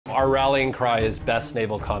Our rallying cry is best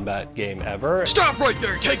naval combat game ever. Stop right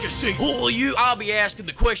there, take a seat. Who are you? I'll be asking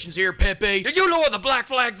the questions here, Pepe. Did you lure the Black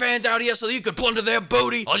Flag fans out here so that you could plunder their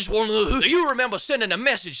booty? I just want to know, do you remember sending a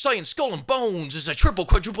message saying Skull and Bones is a triple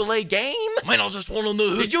quadruple A game? Man, I just want to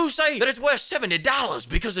know, did you say that it's worth $70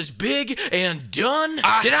 because it's big and done?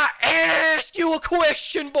 Did I ask you a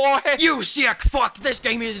question, boy? You sick fuck, this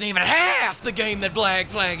game isn't even half the game that Black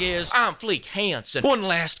Flag is. I'm Fleek Hansen. One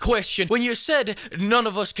last question. When you said none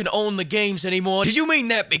of us can own the games anymore, did you mean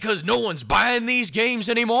that because no one's buying these games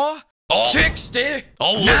anymore? 60,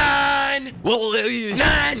 9, well,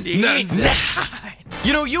 99.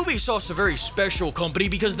 You know, Ubisoft's a very special company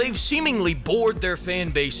because they've seemingly bored their fan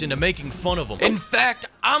base into making fun of them. In fact,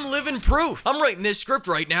 I'm living proof. I'm writing this script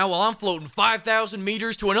right now while I'm floating 5,000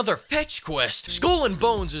 meters to another fetch quest. Skull and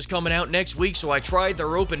Bones is coming out next week, so I tried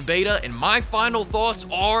their open beta, and my final thoughts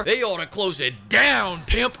are, they ought to close it down,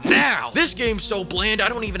 pimp, now! This game's so bland, I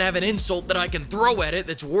don't even have an insult that I can throw at it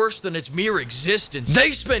that's worse than its mere existence.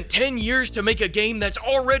 They spent 10 years to make a game that's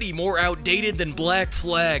already more outdated than Black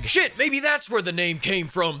Flag. Shit, maybe that's where the name came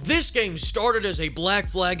from. This game started as a Black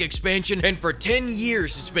Flag expansion, and for 10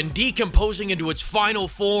 years it's been decomposing into its final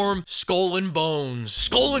form, Skull and Bones.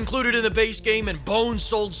 Skull included in the base game and Bones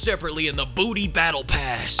sold separately in the Booty Battle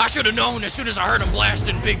Pass. I should have known as soon as I heard him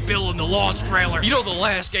blasting Big Bill in the launch trailer. You know the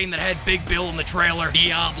last game that had Big Bill in the trailer?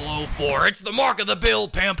 Diablo 4. It's the mark of the bill,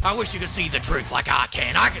 pimp. I wish you could see the truth like I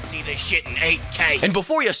can. I can see this shit in 8K. And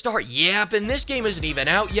before you start yapping, this game isn't even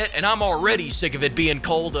out yet, and I'm already sick of it being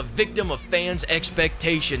called a victim of fans'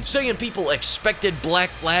 expectations. Saying people expected Black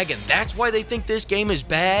Flag and that's why they think this game is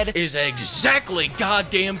bad is exactly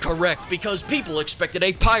goddamn correct, because people expected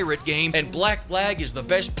a pirate game, and Black Flag is the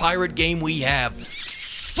best pirate game we have.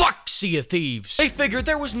 Fuck Sea of Thieves. They figured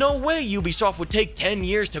there was no way Ubisoft would take 10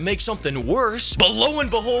 years to make something worse, but lo and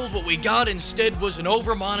behold, what we got instead was an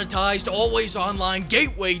over-monetized, always online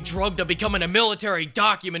gateway drug to becoming a military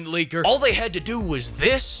document leaker. All they had to do was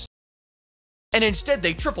this, and instead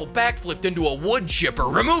they triple backflipped into a wood chipper,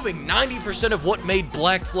 removing 90% of what made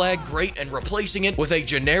Black Flag great and replacing it with a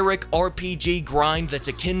generic RPG grind that's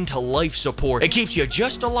akin to life support. It keeps you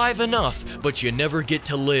just alive enough, but you never get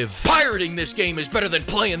to live. Pirating this game is better than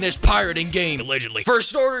playing this pirating game, allegedly. For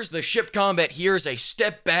starters, the ship combat here is a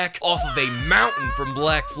step back off of a mountain from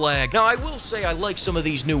Black Flag. Now, I will say I like some of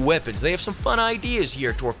these new weapons. They have some fun ideas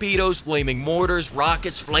here. Torpedoes, flaming mortars,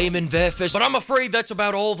 rockets, flaming veffers, but I'm afraid that's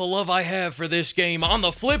about all the love I have for this game. On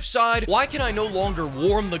the flip side, why can I no longer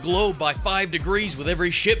warm the globe by 5 degrees with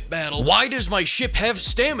every ship battle? Why does my ship have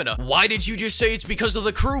stamina? Why did you just say it's because of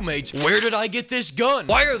the crewmates? Where did I get this gun?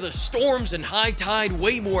 Why are the storms and high tide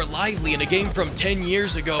way more lively in a game from 10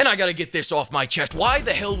 years ago? And I gotta get this off my chest. Why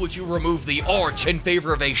the hell would you remove the arch in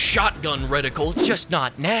favor of a shotgun reticle? It's just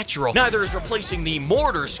not natural. Neither is replacing the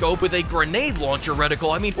mortar scope with a grenade launcher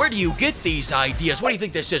reticle. I mean, where do you get these ideas? What do you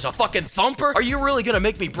think this is, a fucking thumper? Are you really gonna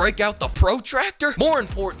make me break out the protractor? More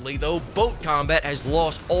importantly, though, boat combat has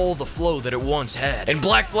lost all the flow that it once had. In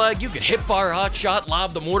Black Flag, you could hip-fire hotshot,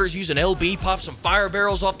 lob the mortars, use an LB, pop some fire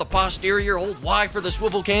barrels off the posterior, hold Y for the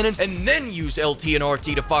swivel cannons, and then use LT and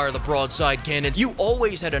RT to fire the broadside cannons. You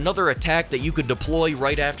always had another attack that you could deploy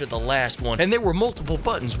right after the last one, and there were multiple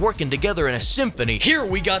buttons working together in a symphony. Here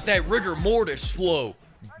we got that rigor mortis flow.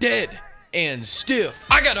 Dead and stiff.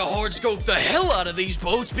 I gotta hard scope the hell out of these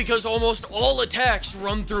boats because almost all attacks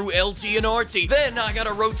run through LT and RT. Then I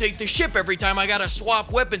gotta rotate the ship every time I gotta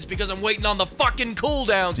swap weapons because I'm waiting on the fucking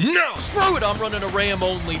cooldowns. No! Screw it, I'm running a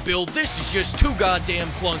RAM-only build. This is just too goddamn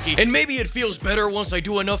clunky. And maybe it feels better once I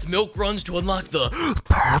do enough milk runs to unlock the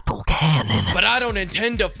purple cannon. But I don't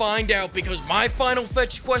intend to find out because my final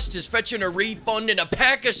fetch quest is fetching a refund and a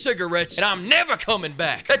pack of cigarettes, and I'm never coming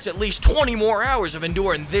back. That's at least 20 more hours of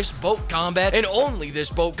enduring this boat combat, and only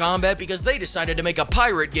this boat combat, because they decided to make a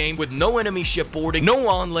pirate game with no enemy shipboarding, no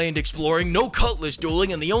on-land exploring, no cutlass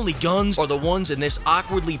dueling, and the only guns are the ones in this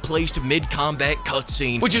awkwardly placed mid-combat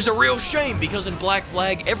cutscene. Which is a real shame, because in Black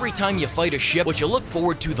Flag, every time you fight a ship, what you look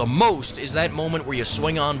forward to the most is that moment where you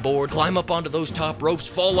swing on board, climb up onto those top ropes,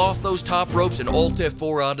 fall off those top ropes, and Alt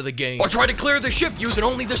F4 out of the game. Or try to clear the ship using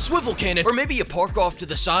only the swivel cannon. Or maybe you park off to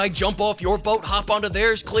the side, jump off your boat, hop onto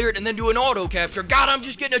theirs, clear it, and then do an auto capture. God, I'm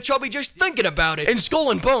just getting a chubby just thinking about it. In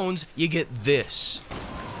Skull and Bones, you get this.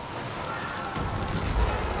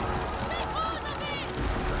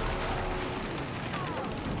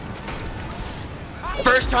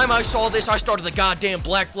 first time I saw this, I started the goddamn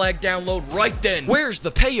Black Flag download right then. Where's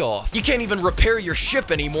the payoff? You can't even repair your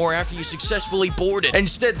ship anymore after you successfully board it.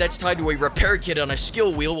 Instead, that's tied to a repair kit on a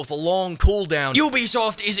skill wheel with a long cooldown.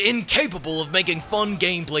 Ubisoft is incapable of making fun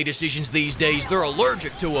gameplay decisions these days. They're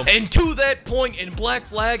allergic to them. And to that point, in Black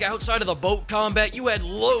Flag, outside of the boat combat, you had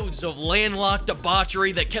loads of landlocked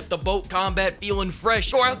debauchery that kept the boat combat feeling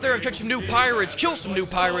fresh. Go out there and catch some new pirates, kill some new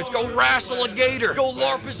pirates, go wrestle a gator, go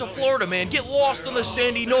LARP as a Florida man, get lost on the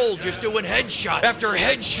sandy knoll just doing headshot after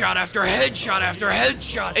headshot after headshot after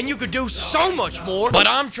headshot, and you could do so much more. But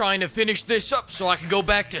I'm trying to finish this up so I can go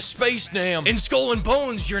back to Space Nam. In Skull and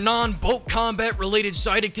Bones, your non-boat combat related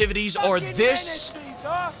side activities are this.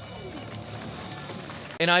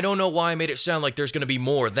 And I don't know why I made it sound like there's gonna be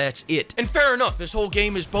more, that's it. And fair enough, this whole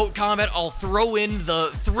game is boat combat. I'll throw in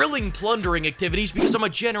the thrilling plundering activities because I'm a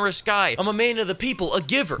generous guy. I'm a man of the people, a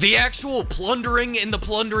giver. The actual plundering in the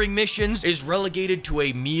plundering missions is relegated to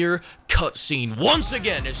a mere cutscene. Once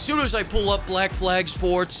again, as soon as I pull up Black Flag's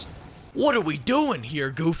forts, what are we doing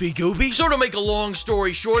here, Goofy Gooby? So to make a long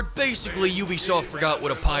story short, basically Ubisoft forgot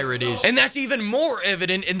what a pirate is. And that's even more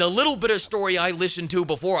evident in the little bit of story I listened to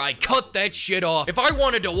before I cut that shit off. If I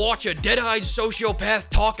wanted to watch a dead-eyed sociopath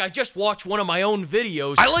talk, I'd just watch one of my own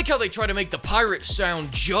videos. I like how they try to make the pirate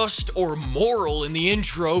sound just or moral in the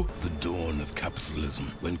intro. The dawn of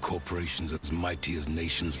capitalism, when corporations as mighty as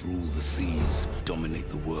nations rule the seas, dominate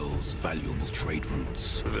the world's valuable trade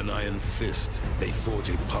routes. With an iron fist, they forge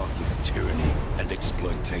a path of tyranny and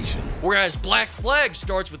exploitation. Whereas Black Flag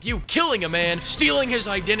starts with you killing a man, stealing his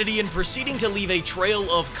identity, and proceeding to leave a trail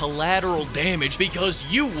of collateral damage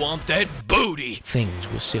because you want that booty.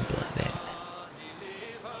 Things were simpler then.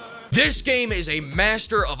 This game is a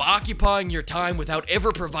master of occupying your time without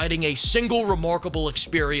ever providing a single remarkable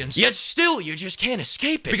experience. Yet still, you just can't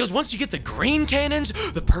escape it. Because once you get the green cannons,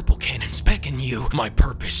 the purple cannons beckon you. My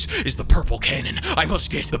purpose is the purple cannon. I must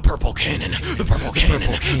get the purple cannon. The purple cannon.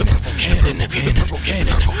 The purple cannon. The purple cannon.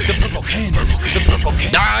 The purple cannon. The purple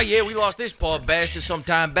cannon. Ah, yeah, we lost this poor bastard some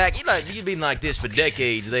time back. You've been like this for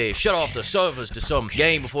decades there. Shut off the servers to some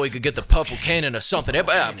game before you could get the purple cannon or something.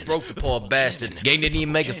 I broke the poor bastard. Game didn't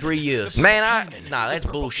even make it 3 years. Man, nah, that's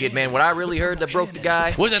bullshit, man. What I really heard that broke the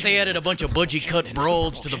guy was that they added a bunch of budgie-cut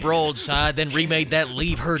broads to the broadside, then remade that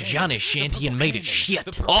Leave Her Johnny shanty and made it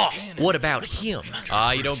shit. Oh, what about him?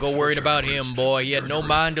 You don't go worrying about him, boy. He had no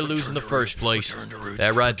mind to lose in the first place.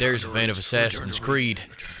 That right there's a fan of Assassin's Creed.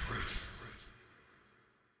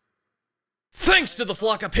 Thanks to the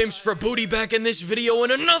flock of pimps for booty back in this video,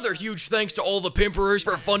 and another huge thanks to all the pimperers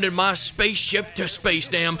for funding my spaceship to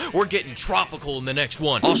Space Nam. We're getting tropical in the next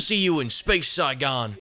one. I'll see you in Space Saigon.